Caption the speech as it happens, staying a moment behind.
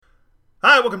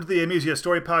Hi, welcome to the Amusia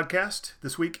Story Podcast.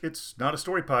 This week, it's not a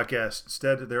story podcast.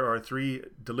 Instead, there are 3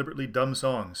 deliberately dumb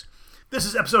songs. This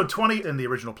is episode 20, and the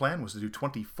original plan was to do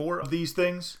 24 of these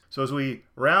things. So as we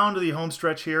round the home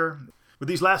stretch here, with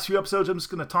these last few episodes, I'm just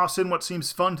going to toss in what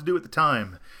seems fun to do at the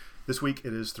time. This week,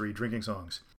 it is 3 drinking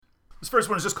songs. This first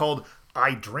one is just called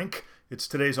I Drink. It's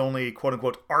today's only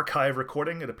quote-unquote archive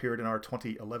recording. It appeared in our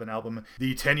 2011 album,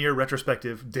 the 10-year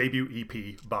retrospective debut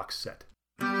EP box set.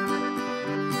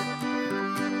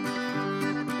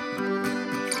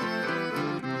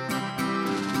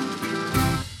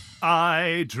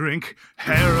 I drink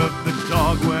hair of the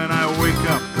dog when I wake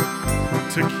up,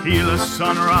 tequila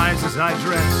sunrise as I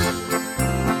dress,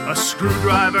 a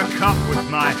screwdriver cup with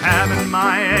my ham and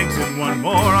my eggs, and one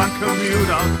more on commute,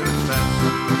 I'll confess.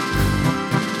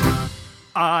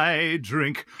 I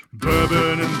drink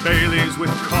bourbon and Baileys with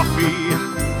coffee,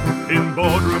 in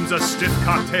boardrooms a stiff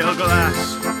cocktail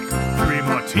glass, 3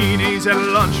 martinis at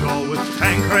lunch, all with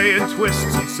Tanqueray and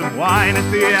twists, and some wine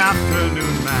at the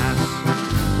afternoon mass.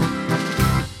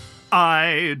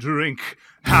 I drink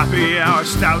happy hour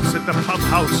stouts at the pub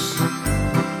house,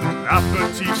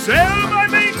 aperitif ale my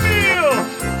main meal.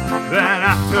 Then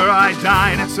after I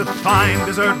dine, it's a fine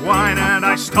dessert wine, and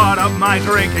I start up my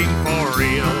drinking for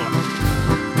real.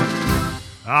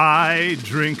 I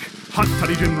drink hot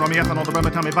toddy gin, rummy, ethanol, the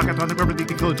rum, Tommy, vodka, tonic, rubber,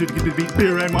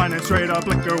 beer and wine and straight up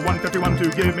liquor, 151 to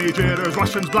give me jitters,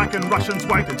 Russians black and Russians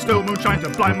white, and still moonshine to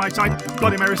blind my sight,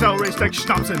 Bloody Mary, celery steak,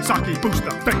 schnapps and sake, boost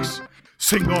the fix.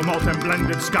 Single malt and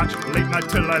blended scotch, late night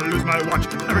till I lose my watch,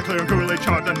 Everclear and Gourlay,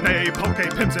 Chardonnay,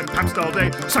 Poke, Pimps and Pabst all day,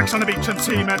 sex on the beach and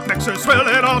cement mixers, swill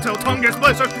it all till tongue gets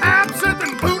blisters, absinthe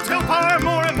and boots till far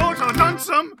more and more till I've done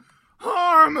some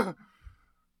harm.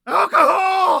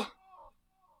 Alcohol!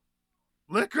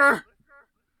 Liquor?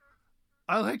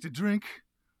 I like to drink.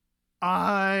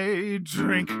 I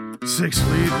drink 6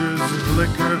 liters of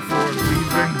liquor for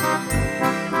leaving,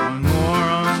 1 more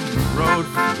on the road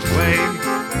for the way,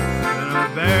 and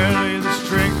I've barely the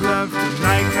strength left to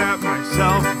nightcap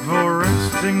myself for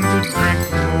resting to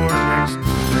drink more next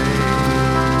day.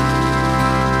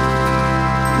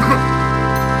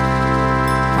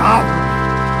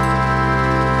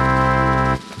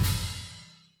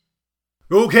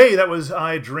 Okay, that was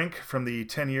I Drink from the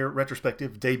 10-year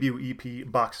retrospective debut EP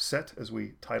box set, as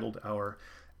we titled our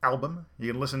album.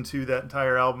 You can listen to that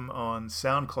entire album on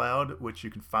SoundCloud, which you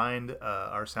can find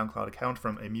our SoundCloud account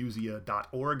from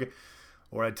amusia.org.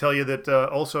 Or I'd tell you that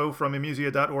also from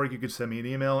amusia.org you could send me an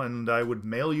email and I would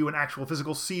mail you an actual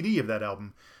physical CD of that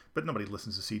album. But nobody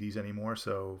listens to CDs anymore,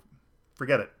 so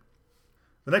forget it.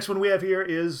 The next one we have here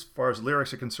is, as far as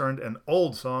lyrics are concerned, an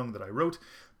old song that I wrote,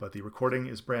 but the recording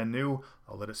is brand new.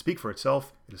 I'll let it speak for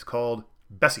itself. It is called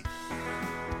Bessie.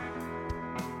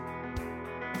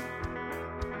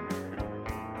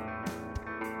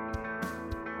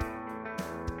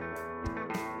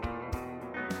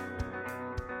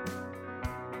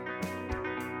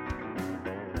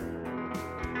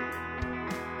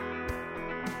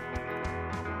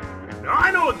 Now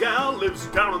I know a gal lives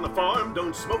down on the farm,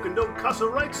 don't smoke and don't cuss, a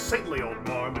right saintly old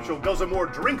marm, but she'll guzzle more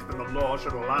drink than the law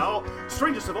should allow.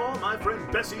 Strangest of all, my friend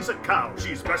Bessie's a cow.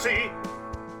 She's Bessie.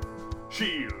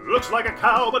 She looks like a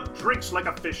cow, but drinks like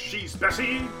a fish. She's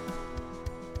Bessie.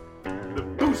 The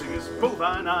boozing is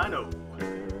bovine, I know.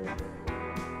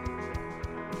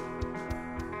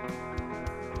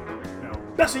 Now,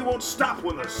 Bessie won't stop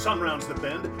when the sun rounds the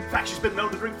bend. In fact, she's been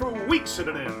known to drink for weeks at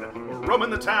an end.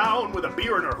 Roaming the town with a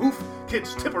beer in her hoof.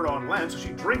 Kids tip her on land, so she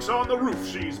drinks on the roof.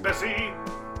 She's Bessie.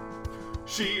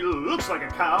 She looks like a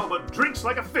cow, but drinks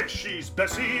like a fish. She's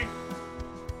Bessie.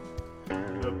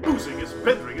 The boozing is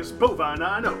bendering is bovine,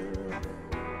 I know.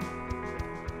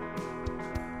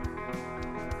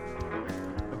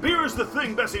 Beer is the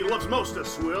thing Bessie loves most to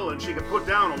swill, and she can put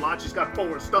down a lot. She's got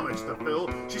 4 stomachs to fill.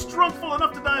 She's drunk full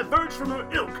enough to diverge from her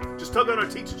ilk. Just tug on her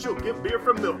teats and she'll give beer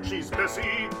for milk. She's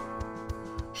Bessie.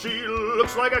 She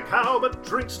looks like a cow, but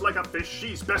drinks like a fish.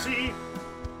 She's Bessie.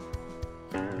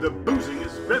 The boozing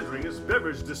is bendering, is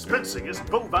beverage dispensing, is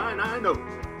bovine, I know.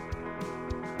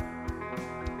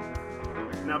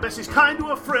 Now, Bessie's kind to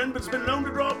a friend, but's been known to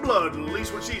draw blood, at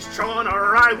least when she's chawing a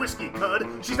rye whiskey cud.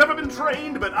 She's never been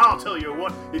trained, but I'll tell you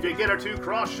what, if you get her too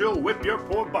cross, she'll whip your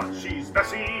poor butt. She's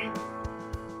Bessie.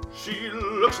 She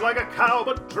looks like a cow,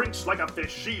 but drinks like a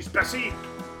fish. She's Bessie.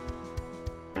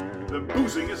 The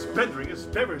boozing is bendering, is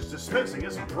beverage dispensing,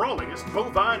 is brawling, is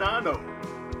bovine, I know.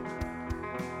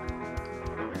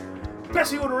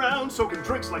 Bessie went around soaking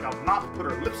drinks like a mop, put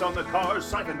her lips on the cars,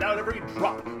 siphoned out every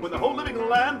drop. When the whole living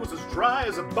land was as dry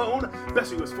as a bone,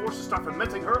 Bessie was forced to start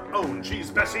fermenting her own.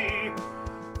 She's Bessie.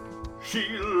 She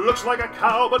looks like a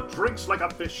cow but drinks like a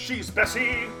fish. She's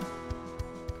Bessie.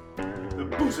 The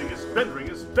boozing is bendering,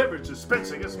 is beverage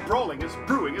dispensing, is brawling, is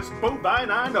brewing, is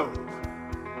bovine, I know.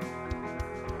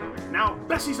 Now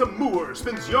Bessie's a moor,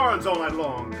 spins yarns all night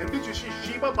long, convinces she's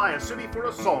Sheba by a city for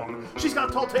a song. She's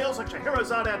got tall tales like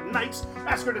Scheherazade at nights.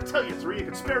 Ask her to tell you three, it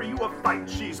could spare you a fight.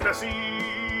 She's Bessie.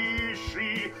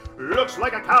 She looks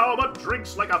like a cow but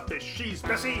drinks like a fish. She's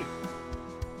Bessie.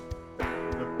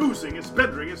 The boozing is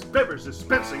bendering, is beverage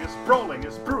dispensing, is brawling,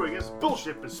 is brewing, is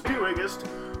bullshit, is spewing, is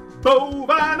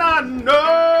bovine, I know.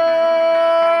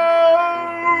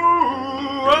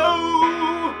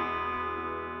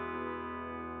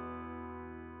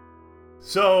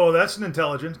 So that's an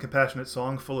intelligent, compassionate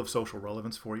song full of social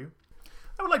relevance for you.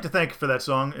 I would like to thank for that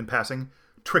song, in passing,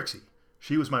 Trixie.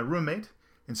 She was my roommate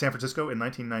in San Francisco in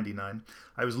 1999.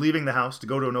 I was leaving the house to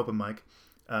go to an open mic,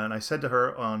 and I said to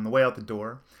her on the way out the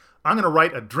door, I'm going to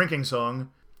write a drinking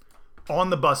song on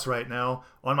the bus right now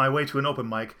on my way to an open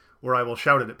mic where I will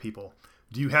shout it at people.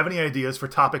 Do you have any ideas for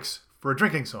topics for a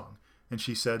drinking song? And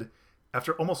she said,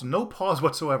 after almost no pause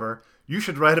whatsoever, you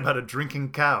should write about a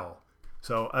drinking cow.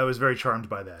 So I was very charmed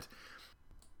by that.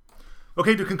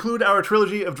 Okay, to conclude our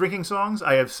trilogy of drinking songs,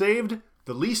 I have saved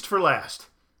the least for last.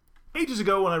 Ages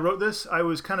ago when I wrote this, I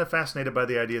was kind of fascinated by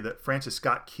the idea that Francis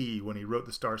Scott Key, when he wrote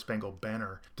the Star-Spangled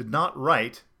Banner, did not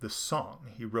write the song.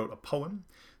 He wrote a poem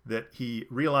that he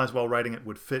realized while writing it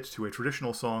would fit to a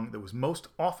traditional song that was most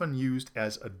often used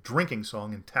as a drinking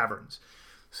song in taverns.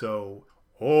 So,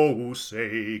 oh,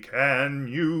 say, can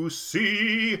you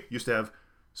see? Used to have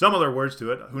some other words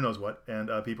to it, who knows what, and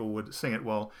people would sing it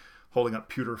while holding up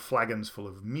pewter flagons full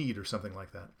of mead or something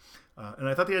like that. And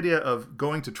I thought the idea of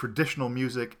going to traditional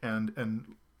music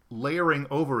and layering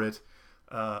over it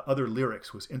other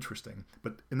lyrics was interesting.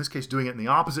 But in this case, doing it in the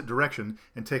opposite direction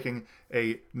and taking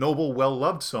a noble,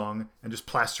 well-loved song and just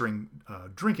plastering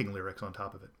drinking lyrics on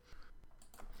top of it.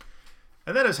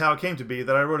 And that is how it came to be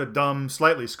that I wrote a dumb,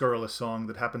 slightly scurrilous song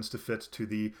that happens to fit to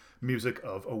the music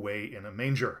of Away in a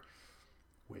Manger,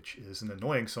 which is an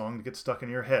annoying song to get stuck in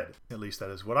your head. At least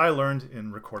that is what I learned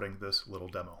in recording this little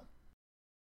demo.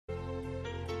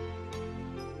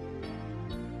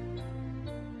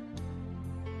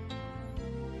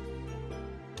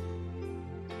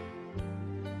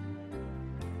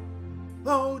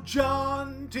 Oh,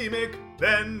 John T.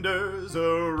 McBender's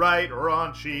a right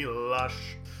raunchy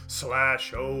lush.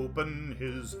 Slash open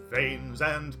his veins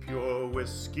and pure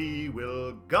whiskey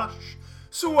will gush.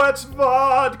 Sweats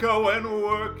vodka when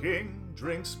working,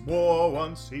 drinks more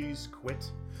once he's quit.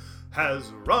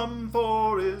 Has rum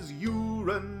for his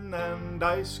urine and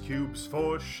ice cubes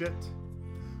for shit.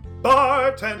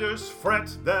 Bartenders fret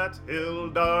that he'll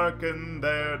darken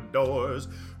their doors.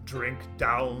 Drink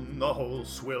down the whole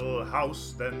swill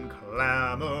house, then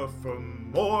clamor for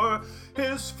more.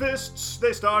 His fists,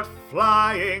 they start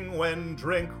flying when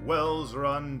drink wells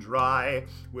run dry,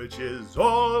 which is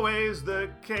always the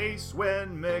case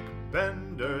when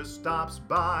McBender stops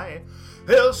by.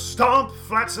 He'll stomp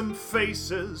flat some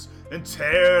faces and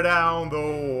tear down the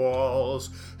walls.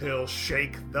 He'll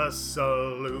shake the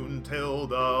saloon till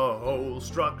the whole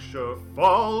structure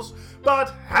falls. But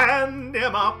hand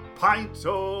him a pint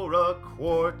or a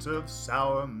quart of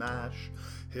sour mash.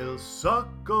 He'll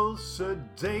suckle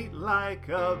sedate like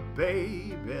a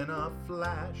babe in a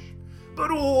flash. But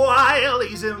while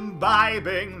he's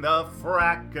imbibing, the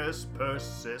fracas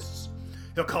persists.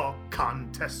 He'll call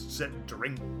contests at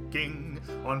drinking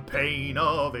on pain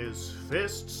of his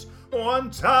fists.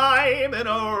 One time in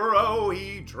a row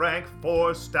he drank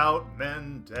 4 stout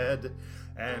men dead,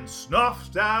 and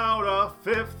snuffed out a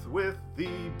 5th with the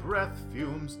breath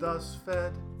fumes thus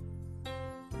fed.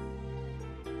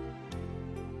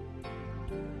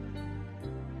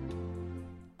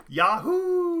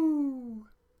 Yahoo!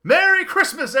 Merry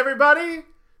Christmas, everybody!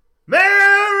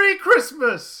 Merry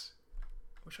Christmas!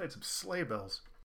 Wish I had some sleigh bells.